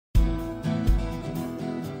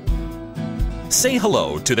Say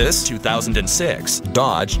hello to this 2006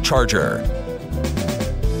 Dodge Charger.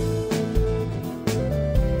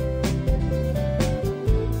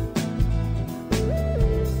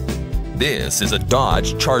 This is a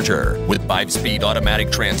Dodge Charger with 5-speed automatic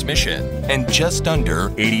transmission and just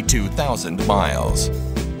under 82,000 miles.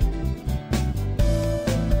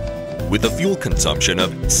 With a fuel consumption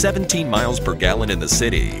of 17 miles per gallon in the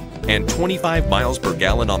city and 25 miles per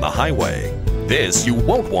gallon on the highway, this you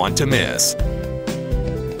won't want to miss.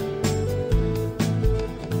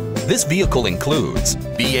 This vehicle includes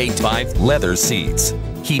V8 leather seats,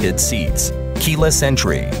 heated seats, keyless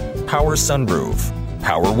entry, power sunroof,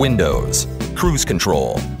 power windows, cruise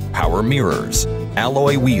control, power mirrors,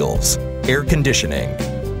 alloy wheels, air conditioning,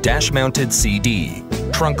 dash-mounted CD,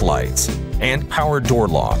 trunk lights, and power door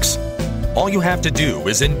locks. All you have to do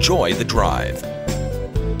is enjoy the drive.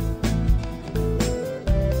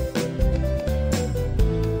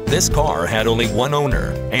 This car had only one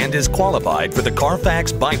owner and is qualified for the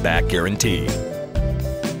Carfax buyback guarantee.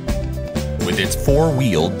 With its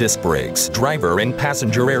 4-wheel disc brakes, driver and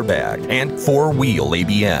passenger airbag, and 4-wheel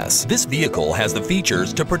ABS, this vehicle has the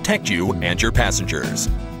features to protect you and your passengers.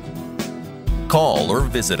 Call or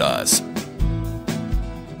visit us.